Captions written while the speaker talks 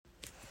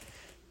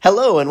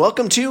Hello and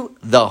welcome to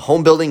The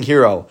Home Building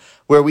Hero,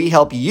 where we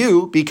help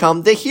you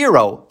become the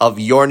hero of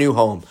your new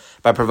home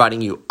by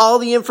providing you all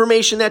the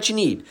information that you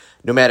need.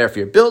 No matter if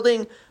you're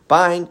building,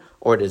 buying,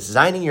 or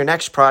designing your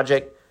next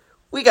project,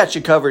 we got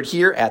you covered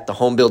here at The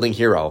Home Building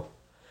Hero.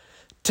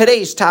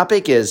 Today's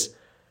topic is,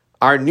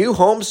 are new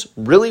homes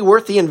really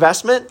worth the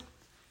investment?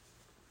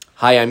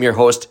 Hi, I'm your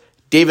host,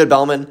 David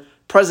Bellman,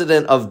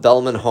 president of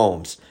Bellman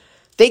Homes.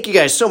 Thank you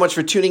guys so much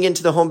for tuning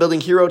into The Home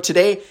Building Hero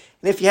today.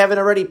 And if you haven't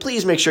already,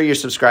 please make sure you're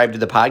subscribed to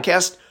the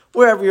podcast.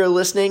 Wherever you're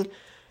listening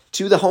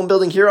to The Home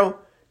Building Hero,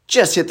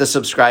 just hit the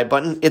subscribe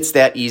button. It's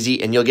that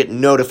easy, and you'll get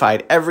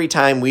notified every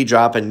time we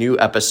drop a new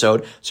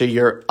episode, so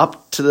you're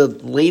up to the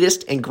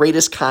latest and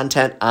greatest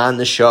content on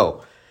the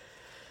show.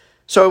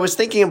 So I was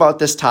thinking about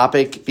this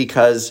topic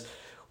because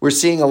we're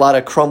seeing a lot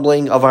of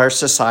crumbling of our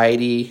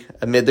society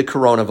amid the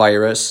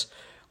coronavirus.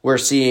 We're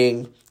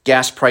seeing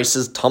gas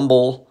prices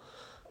tumble.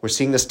 We're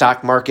seeing the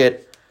stock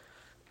market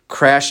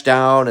crash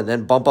down and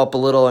then bump up a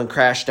little and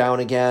crash down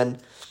again.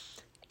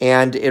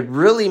 And it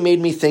really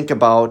made me think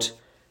about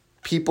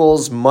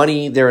people's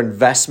money, their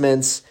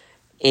investments,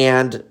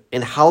 and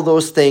how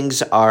those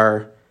things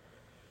are,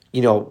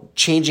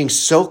 changing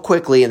so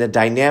quickly, and the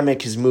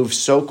dynamic has moved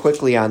so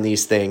quickly on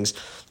these things.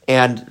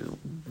 And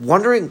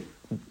wondering,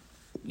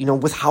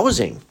 with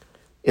housing,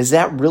 is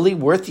that really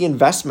worth the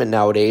investment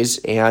nowadays?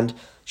 And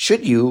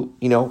should you,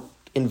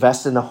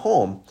 invest in a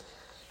home?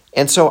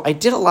 And so I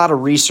did a lot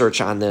of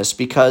research on this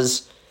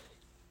because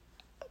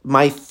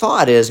my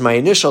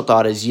initial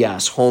thought is,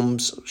 yes,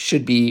 homes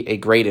should be a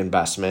great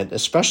investment,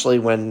 especially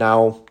when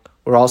now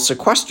we're all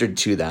sequestered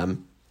to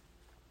them.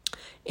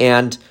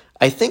 And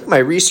I think my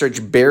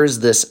research bears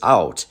this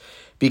out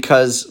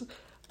because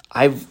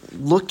I've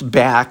looked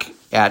back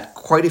at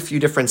quite a few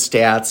different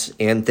stats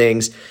and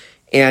things,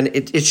 and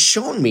it's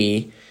shown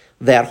me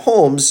that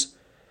homes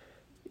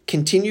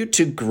continue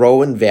to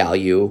grow in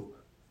value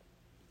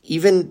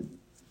even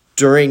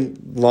during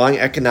long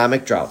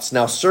economic droughts.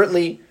 Now,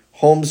 certainly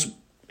homes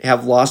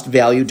have lost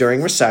value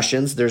during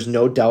recessions. There's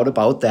no doubt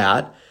about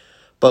that.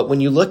 But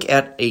when you look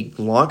at a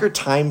longer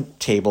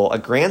timetable, a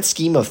grand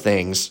scheme of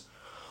things,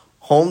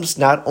 homes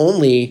not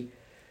only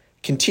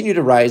continue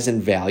to rise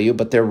in value,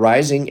 but they're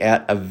rising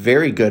at a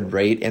very good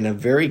rate and a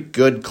very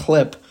good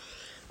clip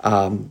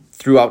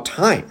throughout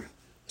time.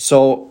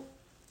 So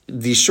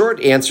the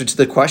short answer to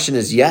the question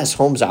is yes,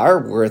 homes are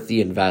worth the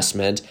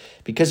investment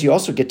because you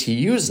also get to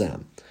use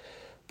them.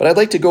 But I'd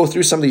like to go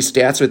through some of these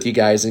stats with you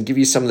guys and give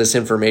you some of this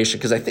information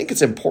because I think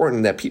it's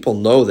important that people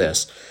know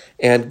this.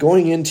 And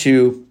going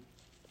into,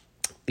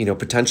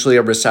 potentially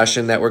a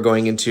recession that we're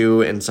going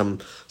into and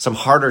some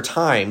harder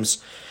times,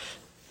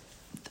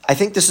 I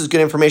think this is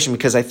good information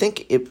because I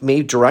think it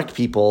may direct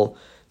people,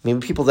 maybe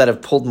people that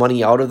have pulled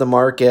money out of the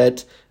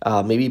market,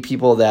 maybe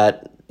people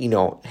that,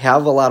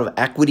 have a lot of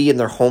equity in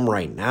their home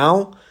right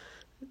now.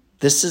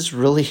 This is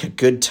really a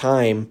good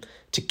time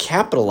to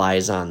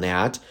capitalize on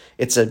that.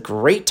 It's a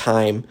great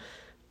time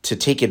to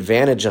take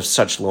advantage of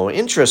such low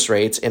interest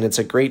rates, and it's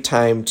a great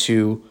time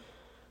to,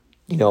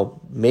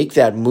 make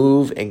that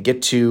move and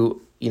get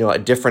to, a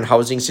different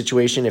housing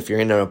situation. If you're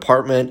in an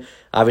apartment,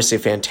 obviously a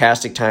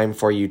fantastic time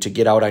for you to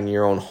get out on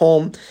your own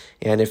home.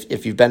 And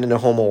if you've been in a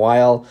home a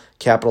while,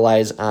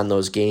 capitalize on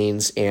those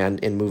gains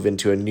and move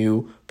into a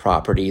new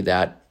property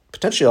that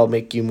potentially will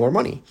make you more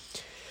money.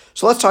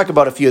 So let's talk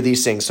about a few of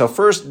these things. So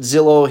first,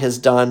 Zillow has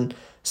done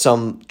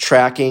some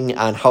tracking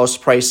on house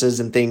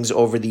prices and things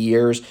over the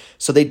years.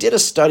 So they did a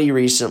study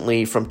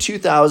recently from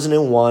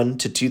 2001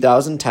 to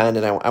 2010,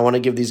 and I want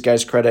to give these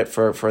guys credit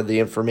for the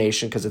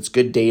information because it's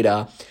good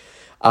data.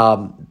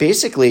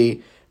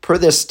 Basically, per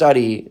this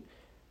study,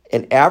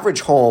 an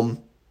average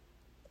home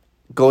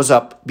goes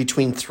up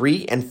between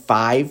 3 and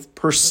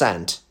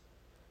 5%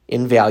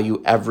 in value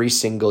every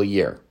single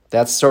year.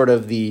 That's sort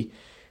of the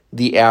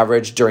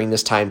average during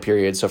this time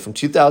period. So from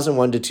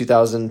 2001 to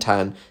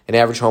 2010, an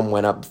average home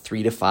went up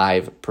 3 to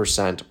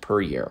 5% per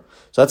year.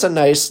 So that's a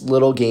nice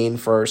little gain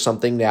for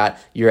something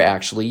that you're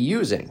actually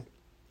using.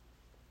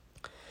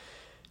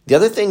 The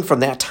other thing from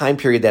that time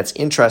period that's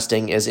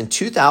interesting is in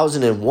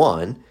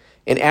 2001,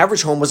 an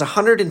average home was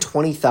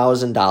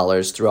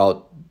 $120,000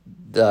 throughout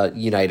the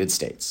United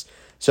States.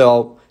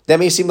 So that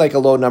may seem like a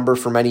low number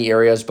for many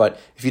areas, but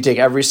if you take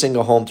every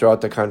single home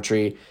throughout the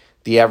country,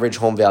 the average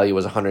home value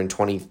was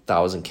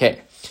 $120,000.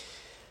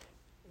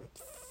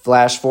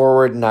 Flash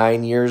forward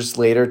 9 years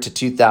later to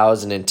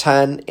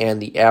 2010,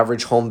 and the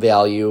average home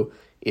value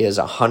is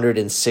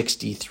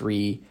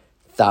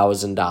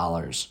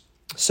 $163,000.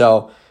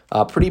 So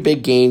pretty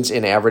big gains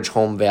in average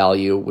home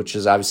value, which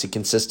is obviously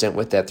consistent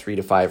with that 3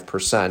 to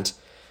 5%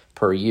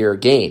 per year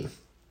gain.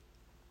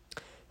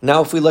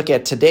 Now, if we look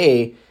at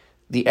today,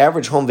 the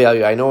average home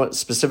value, I know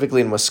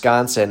specifically in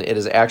Wisconsin, it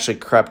has actually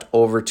crept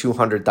over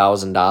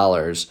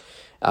 $200,000.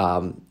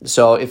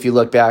 So if you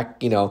look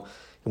back, it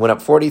went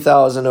up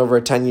 $40,000 over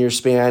a 10-year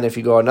span. If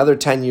you go another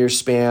 10-year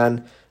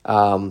span,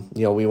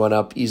 we went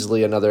up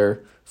easily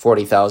another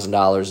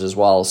 $40,000 as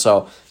well.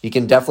 So you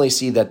can definitely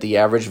see that the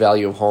average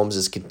value of homes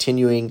is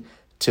continuing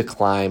to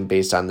climb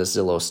based on the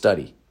Zillow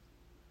study.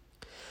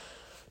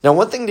 Now,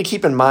 one thing to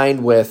keep in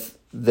mind with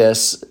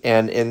this,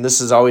 and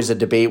this is always a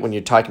debate when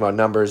you're talking about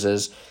numbers,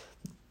 is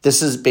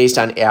this is based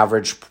on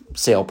average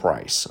sale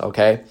price,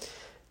 okay?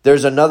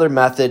 There's another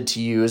method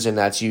to use, and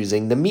that's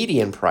using the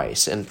median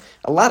price. And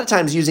a lot of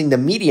times using the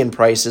median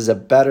price is a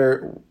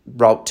better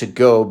route to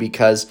go,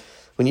 because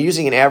when you're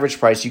using an average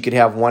price, you could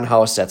have one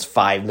house that's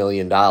 $5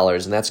 million,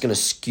 and that's going to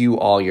skew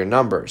all your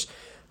numbers.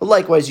 But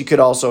likewise, you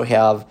could also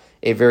have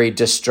a very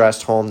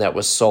distressed home that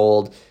was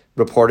sold,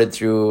 reported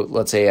through,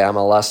 let's say,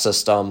 MLS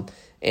system,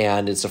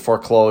 and it's a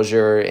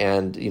foreclosure,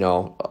 and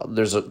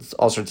there's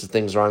all sorts of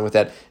things wrong with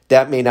that.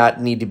 That may not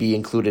need to be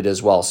included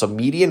as well. So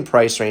median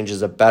price range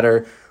is a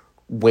better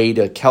way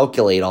to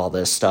calculate all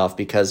this stuff,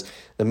 because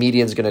the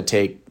median is going to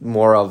take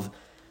more of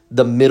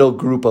the middle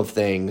group of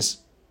things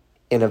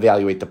and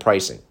evaluate the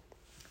pricing.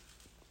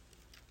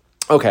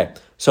 Okay,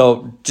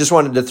 so just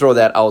wanted to throw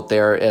that out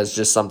there as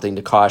just something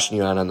to caution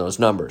you on those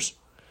numbers.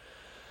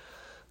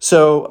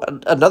 So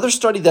another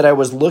study that I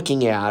was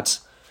looking at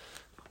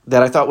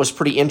that I thought was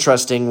pretty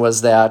interesting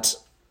was that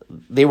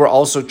they were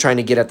also trying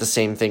to get at the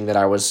same thing that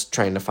I was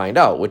trying to find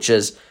out, which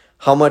is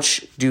how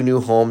much do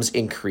new homes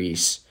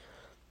increase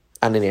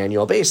on an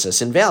annual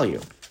basis in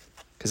value?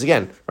 Because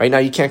again, right now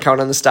you can't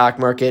count on the stock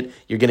market.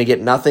 You're going to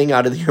get nothing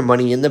out of your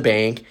money in the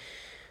bank.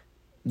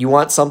 You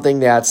want something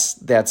that's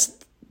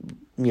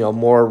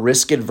more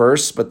risk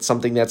adverse, but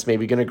something that's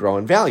maybe going to grow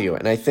in value.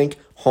 And I think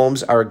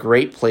homes are a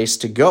great place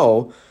to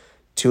go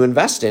to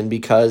invest in,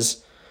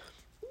 because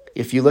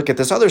if you look at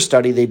this other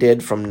study they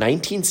did from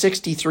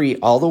 1963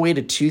 all the way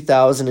to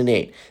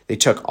 2008, they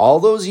took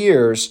all those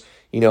years,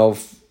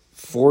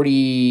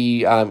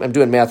 40, I'm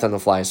doing math on the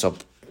fly, so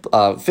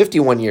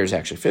 51 years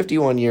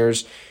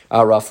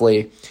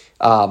roughly.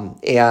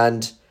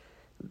 And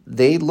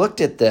they looked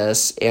at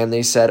this and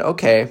they said,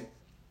 okay,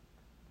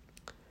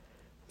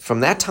 from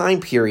that time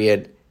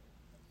period,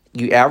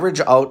 you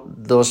average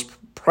out those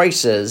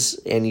prices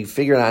and you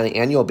figure it on an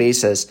annual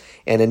basis,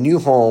 and a new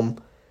home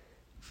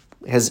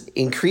has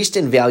increased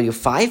in value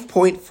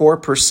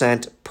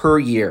 5.4% per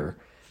year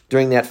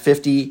during that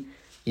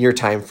 50-year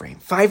time frame.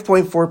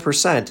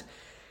 5.4%.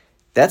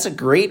 That's a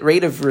great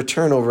rate of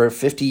return over a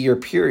 50-year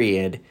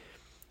period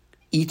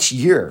each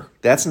year.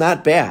 That's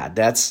not bad.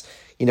 That's,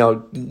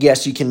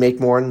 yes, you can make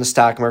more in the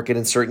stock market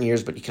in certain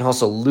years, but you can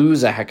also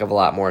lose a heck of a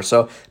lot more.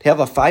 So to have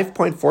a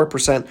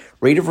 5.4%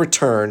 rate of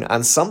return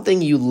on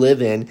something you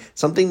live in,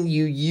 something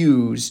you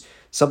use,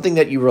 something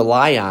that you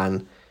rely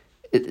on,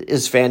 it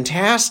is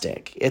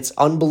fantastic. It's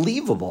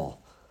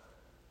unbelievable.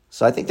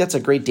 So I think that's a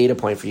great data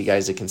point for you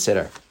guys to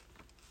consider.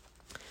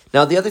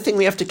 Now, the other thing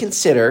we have to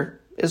consider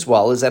as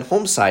well is that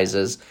home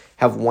sizes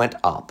have went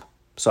up.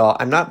 So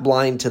I'm not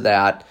blind to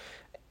that.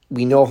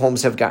 We know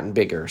homes have gotten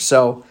bigger.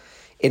 So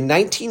in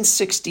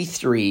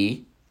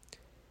 1963,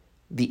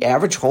 the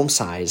average home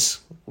size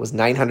was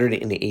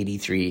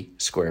 983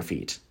 square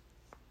feet.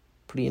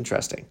 Pretty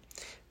interesting.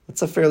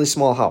 That's a fairly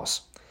small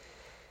house.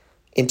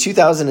 In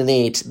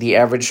 2008, the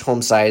average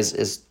home size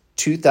is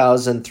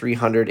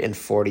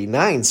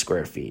 2,349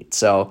 square feet.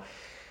 So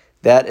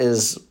that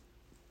is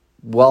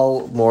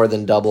well more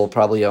than double,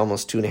 probably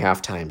almost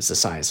 2.5 times the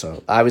size.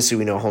 So obviously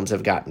we know homes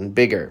have gotten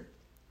bigger.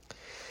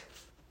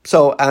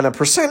 So on a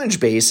percentage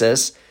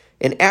basis,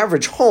 an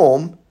average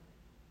home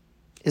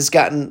has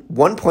gotten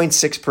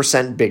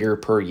 1.6% bigger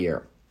per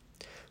year.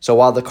 So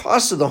while the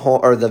cost of the home,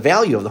 or the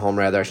value of the home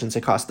rather, I shouldn't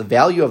say cost, the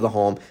value of the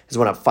home has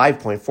went up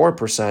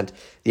 5.4%,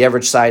 the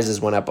average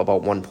sizes went up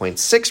about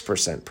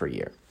 1.6% per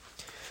year.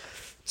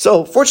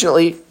 So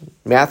fortunately,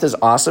 math is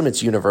awesome.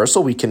 It's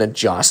universal. We can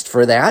adjust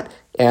for that.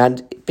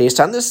 And based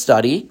on this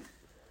study,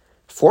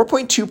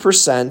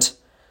 4.2%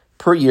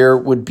 per year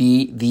would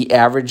be the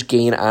average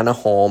gain on a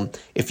home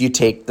if you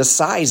take the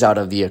size out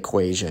of the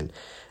equation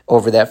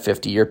over that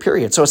 50-year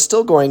period. So it's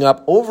still going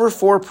up over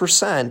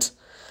 4%,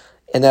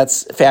 and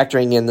that's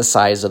factoring in the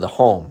size of the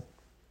home.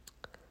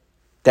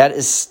 That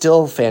is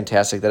still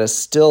fantastic. That is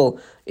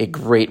still a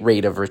great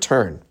rate of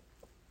return.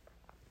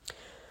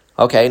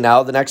 Okay,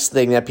 now the next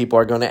thing that people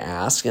are going to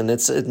ask, and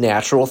it's a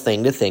natural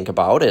thing to think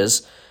about,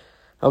 is,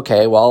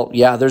 okay, well,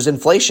 yeah, there's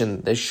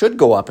inflation. They should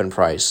go up in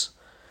price,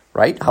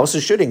 right?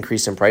 Houses should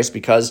increase in price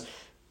because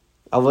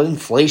of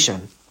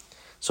inflation.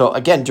 So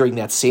again, during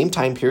that same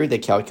time period, they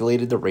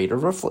calculated the rate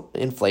of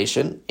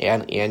inflation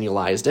and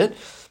annualized it,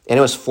 and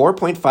it was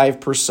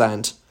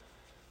 4.5%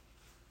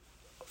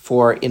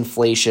 for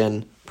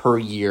inflation per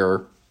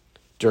year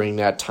during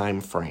that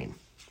time frame.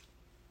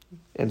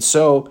 And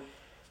so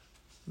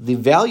the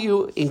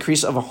value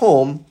increase of a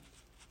home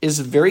is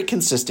very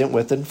consistent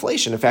with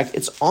inflation. In fact,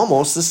 it's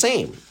almost the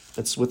same.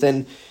 It's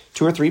within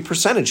 2 or 3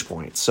 percentage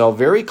points, so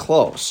very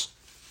close.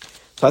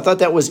 So I thought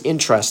that was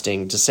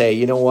interesting to say,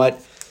 you know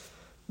what?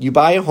 You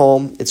buy a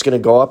home, it's going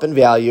to go up in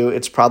value.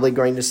 It's probably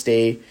going to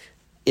stay,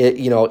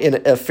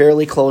 in a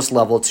fairly close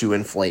level to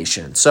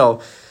inflation.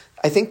 So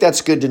I think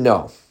that's good to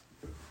know.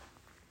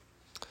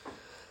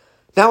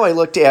 Now I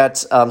looked at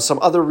some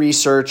other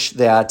research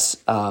that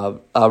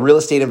real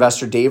estate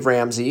investor Dave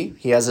Ramsey,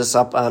 he has this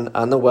up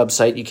on the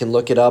website. You can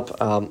look it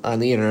up on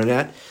the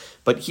internet.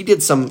 but he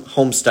did some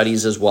home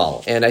studies as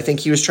well. And I think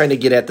he was trying to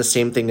get at the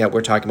same thing that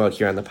we're talking about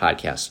here on the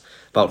podcast,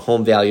 about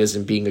home values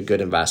and being a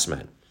good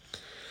investment.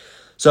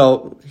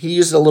 So he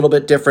used a little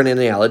bit different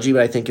analogy,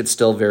 but I think it's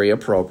still very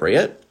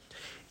appropriate.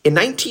 In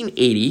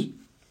 1980,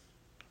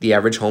 the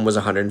average home was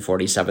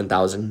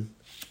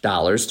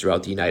 $147,000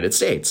 throughout the United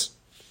States.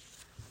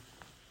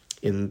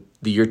 In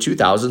the year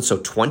 2000, so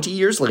 20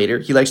 years later,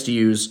 he likes to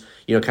use,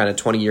 kind of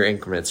 20-year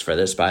increments for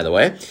this, by the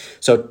way.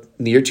 So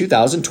in the year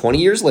 2000, 20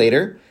 years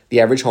later, the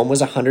average home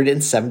was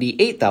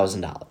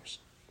 $178,000.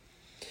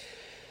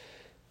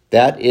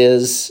 That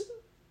is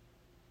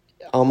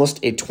almost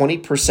a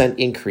 20%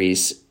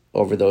 increase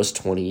over those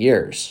 20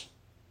 years.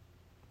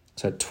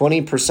 So a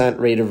 20%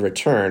 rate of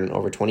return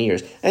over 20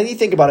 years. And you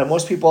think about it,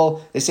 most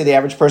people, they say the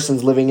average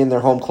person's living in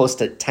their home close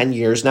to 10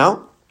 years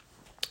now.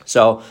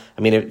 So,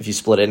 if you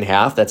split it in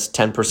half, that's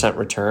 10%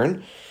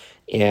 return.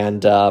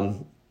 And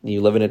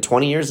you live in it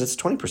 20 years, it's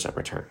 20%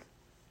 return.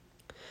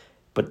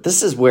 But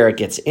this is where it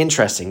gets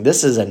interesting.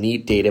 This is a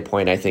neat data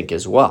point, I think,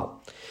 as well.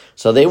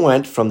 So they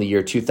went from the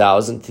year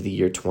 2000 to the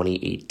year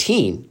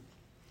 2018.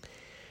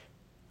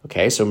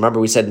 Okay, so remember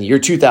we said in the year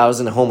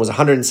 2000, a home was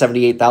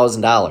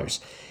 $178,000.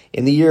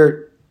 In the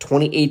year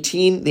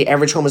 2018, the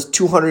average home was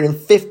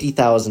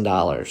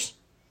 $250,000.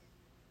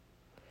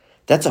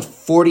 That's a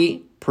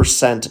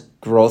 40%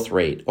 growth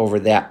rate over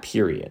that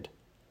period.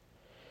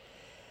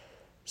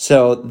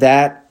 So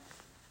that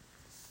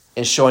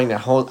is showing that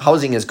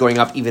housing is going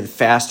up even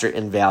faster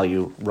in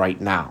value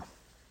right now.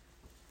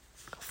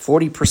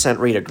 40%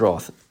 rate of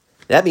growth.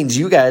 That means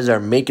you guys are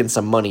making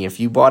some money. If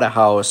you bought a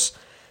house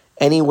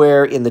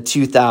anywhere in the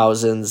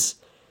 2000s,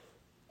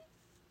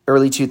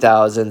 early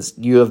 2000s,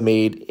 you have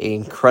made an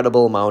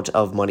incredible amount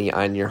of money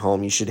on your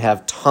home. You should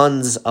have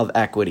tons of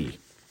equity.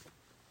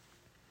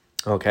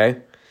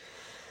 Okay?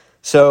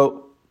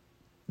 So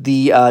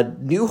the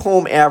new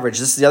home average,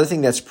 this is the other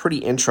thing that's pretty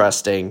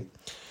interesting,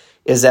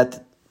 is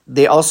that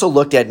they also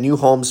looked at new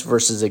homes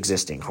versus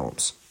existing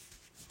homes.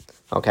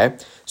 Okay?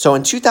 So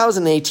in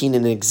 2018,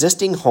 an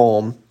existing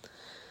home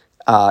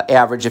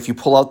average, if you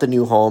pull out the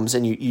new homes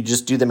and you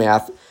just do the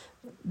math,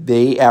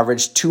 they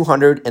averaged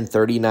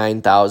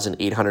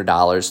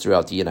 $239,800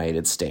 throughout the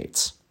United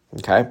States.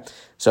 Okay?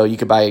 So you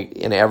could buy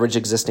an average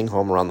existing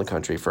home around the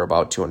country for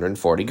about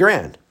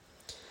 $240,000 in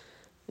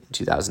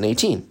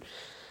 2018.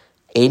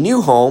 A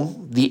new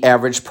home, the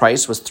average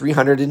price was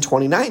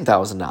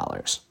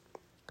 $329,000.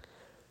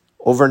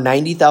 Over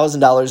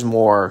 $90,000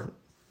 more,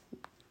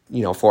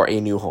 for a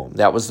new home.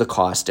 That was the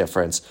cost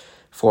difference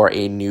for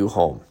a new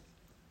home.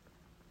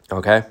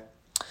 Okay?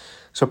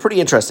 So pretty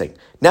interesting.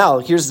 Now,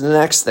 here's the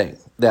next thing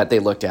that they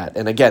looked at.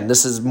 And again,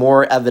 this is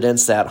more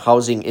evidence that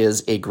housing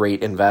is a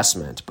great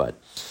investment. But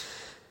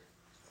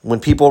when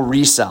people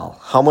resell,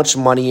 how much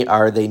money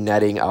are they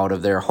netting out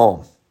of their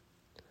home?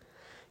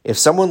 If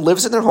someone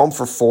lives in their home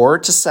for 4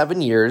 to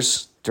 7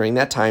 years during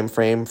that time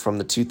frame from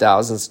the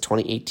 2000s to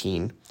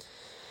 2018,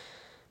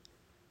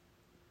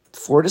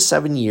 4 to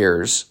 7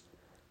 years,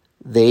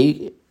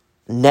 they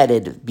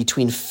netted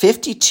between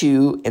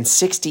 $52,000 and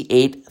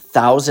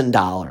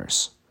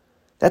 $68,000.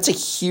 That's a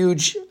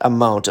huge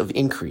amount of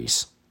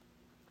increase.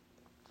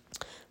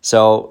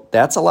 So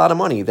that's a lot of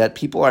money that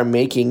people are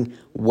making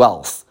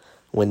wealth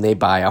when they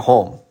buy a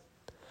home.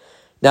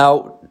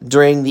 Now,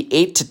 during the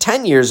 8 to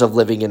 10 years of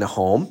living in a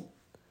home,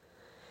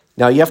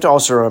 now you have to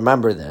also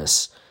remember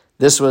this.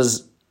 This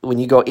was, when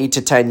you go 8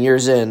 to 10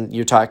 years in,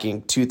 you're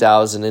talking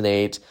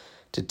 2008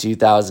 to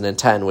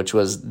 2010, which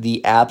was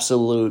the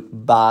absolute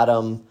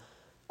bottom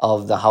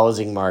of the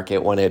housing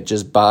market when it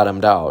just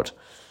bottomed out.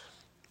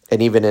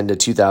 And even into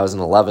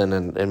 2011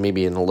 and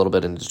maybe in a little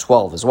bit into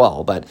 12 as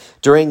well. But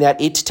during that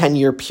 8 to 10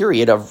 year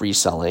period of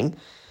reselling,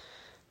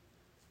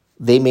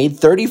 they made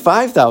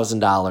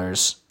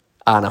 $35,000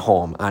 on a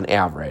home on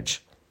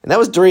average. And that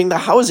was during the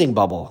housing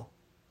bubble.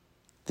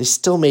 They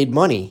still made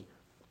money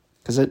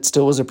because it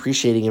still was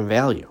appreciating in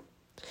value.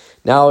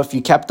 Now, if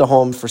you kept the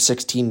home for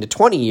 16 to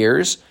 20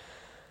 years,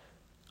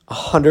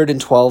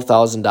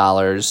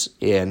 $112,000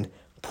 in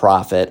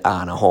profit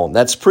on a home.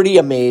 That's pretty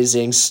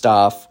amazing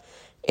stuff.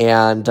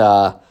 And,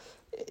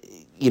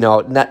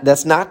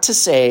 that's not to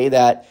say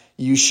that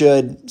you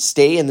should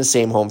stay in the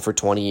same home for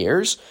 20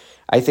 years.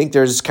 I think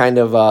there's kind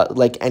of,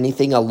 like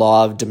anything, a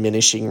law of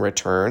diminishing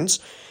returns.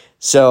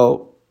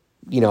 So,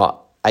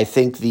 I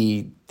think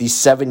the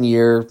 7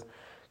 year,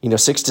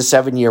 6 to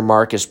 7 year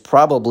mark is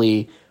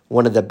probably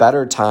one of the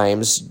better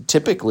times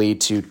typically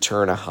to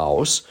turn a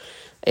house.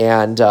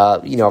 And,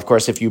 of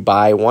course, if you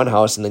buy one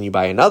house and then you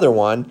buy another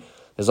one,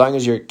 as long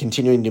as you're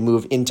continuing to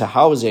move into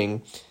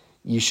housing,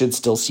 you should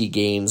still see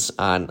gains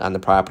on the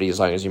property as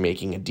long as you're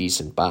making a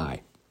decent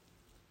buy.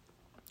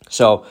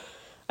 So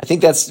I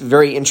think that's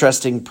very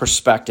interesting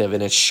perspective,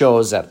 and it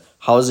shows that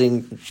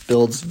housing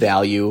builds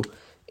value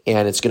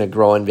and it's going to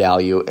grow in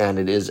value, and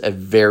it is a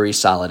very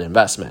solid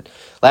investment.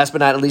 Last but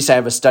not least, I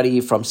have a study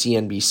from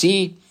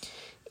CNBC,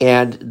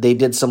 and they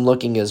did some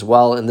looking as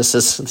well, and this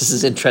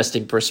is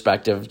interesting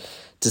perspective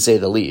to say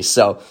the least.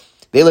 So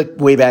they looked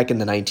way back in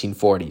the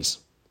 1940s.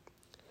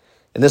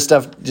 And this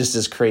stuff just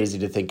is crazy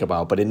to think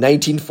about. But in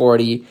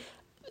 1940,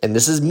 and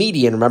this is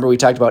median. Remember, we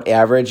talked about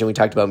average and we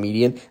talked about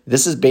median.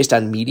 This is based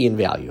on median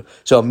value.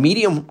 So a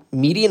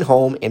median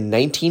home in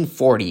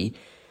 1940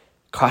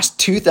 cost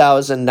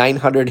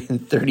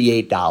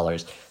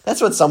 $2,938. That's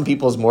what some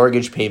people's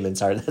mortgage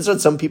payments are. That's what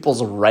some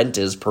people's rent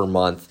is per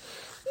month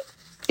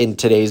in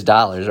today's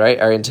dollars, right?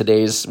 Or in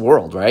today's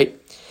world, right?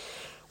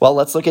 Well,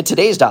 let's look at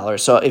today's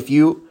dollars. So if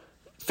you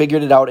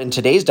figured it out in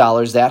today's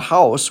dollars, that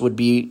house would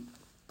be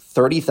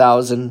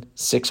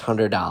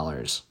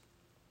 $30,600.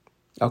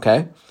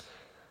 Okay?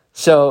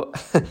 So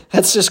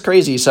that's just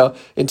crazy. So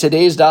in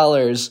today's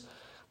dollars,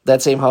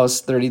 that same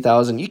house,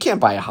 $30,000, you can't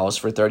buy a house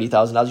for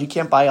 $30,000. You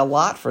can't buy a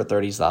lot for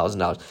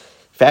 $30,000. In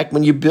fact,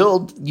 when you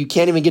build, you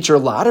can't even get your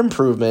lot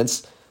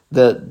improvements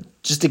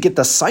just to get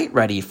the site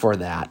ready for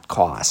that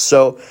cost.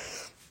 So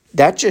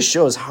that just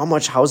shows how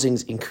much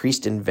housing's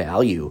increased in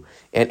value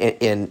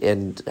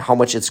and how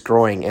much it's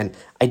growing. And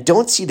I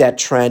don't see that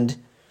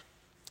trend,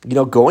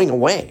 going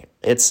away.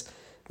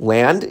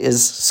 Land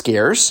is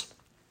scarce.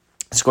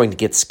 It's going to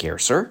get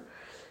scarcer.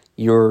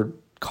 Your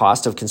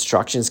cost of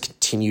constructions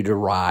continue to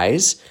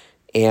rise.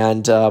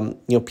 And,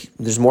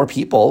 there's more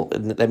people,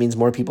 and that means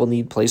more people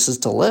need places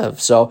to live.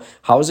 So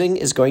housing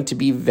is going to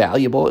be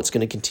valuable. It's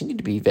going to continue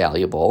to be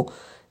valuable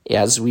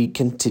as we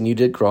continue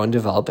to grow and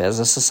develop as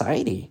a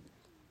society.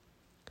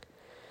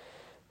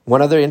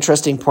 One other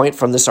interesting point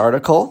from this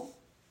article,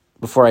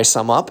 before I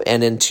sum up,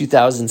 and in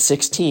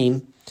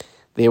 2016,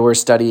 they were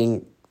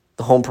studying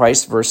the home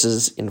price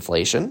versus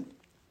inflation.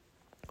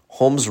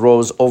 Homes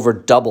rose over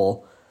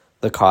double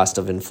the cost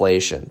of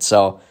inflation.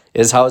 So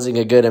is housing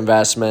a good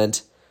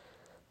investment?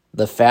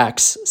 The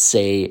facts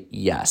say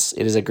yes.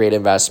 It is a great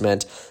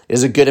investment. It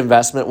is a good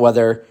investment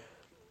whether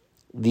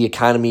the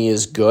economy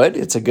is good.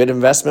 It's a good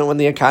investment when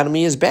the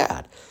economy is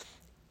bad.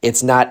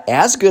 It's not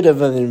as good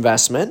of an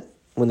investment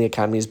when the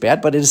economy is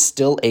bad, but it is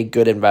still a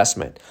good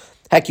investment.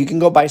 Heck, you can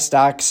go buy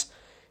stocks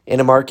in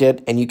a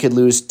market and you could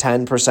lose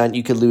 10%,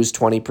 you could lose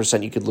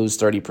 20%, you could lose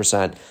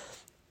 30%.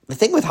 The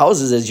thing with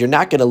houses is you're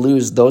not going to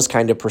lose those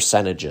kind of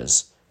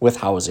percentages with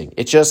housing.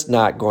 It's just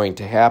not going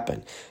to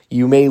happen.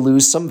 You may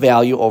lose some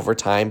value over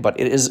time, but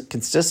it is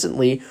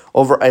consistently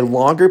over a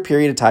longer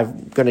period of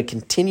time going to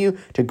continue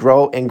to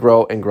grow and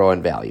grow and grow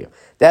in value.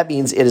 That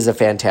means it is a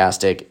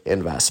fantastic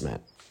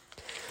investment.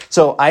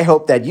 So I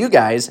hope that you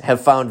guys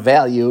have found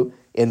value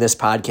in this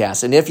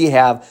podcast. And if you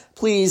have,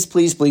 please,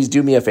 please, please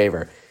do me a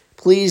favor.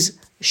 Please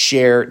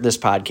share this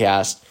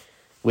podcast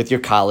with your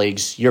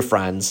colleagues, your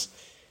friends.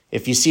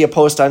 If you see a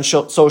post on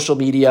social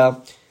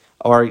media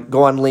or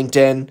go on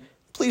LinkedIn,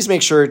 please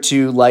make sure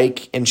to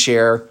like and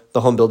share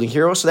the Home Building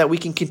Hero so that we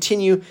can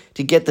continue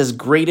to get this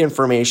great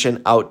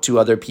information out to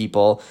other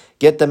people,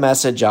 get the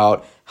message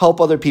out,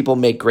 help other people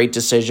make great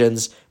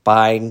decisions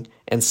buying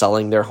and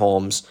selling their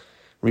homes,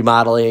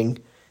 remodeling.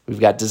 We've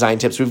got design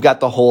tips. We've got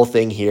the whole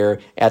thing here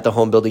at the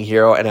Home Building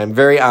Hero. And I'm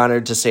very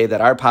honored to say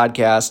that our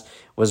podcast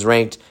was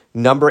ranked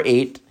number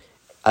 8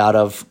 out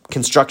of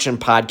construction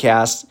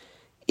podcasts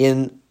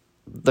in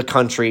the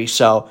country.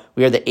 So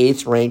we are the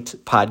 8th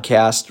ranked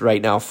podcast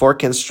right now for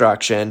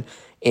construction.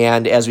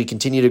 And as we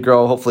continue to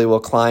grow, hopefully we'll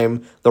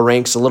climb the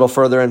ranks a little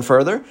further and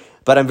further.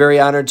 But I'm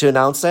very honored to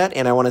announce that.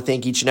 And I want to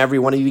thank each and every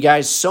one of you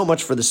guys so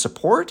much for the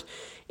support.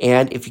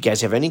 And if you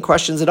guys have any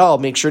questions at all,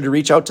 make sure to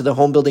reach out to the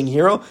Home Building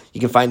Hero. You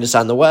can find us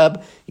on the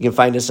web. You can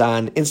find us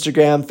on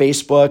Instagram,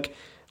 Facebook,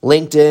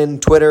 LinkedIn,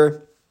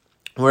 Twitter.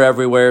 We're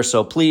everywhere.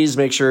 So please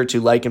make sure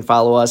to like and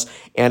follow us.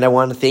 And I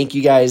want to thank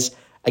you guys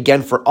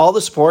again for all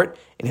the support.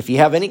 And if you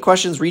have any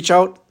questions, reach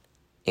out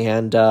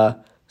and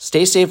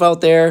stay safe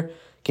out there.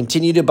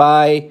 Continue to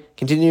buy,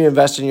 continue to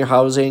invest in your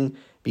housing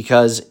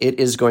because it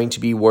is going to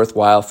be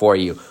worthwhile for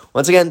you.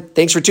 Once again,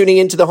 thanks for tuning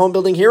in to the Home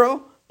Building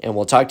Hero, and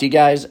we'll talk to you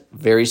guys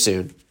very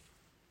soon.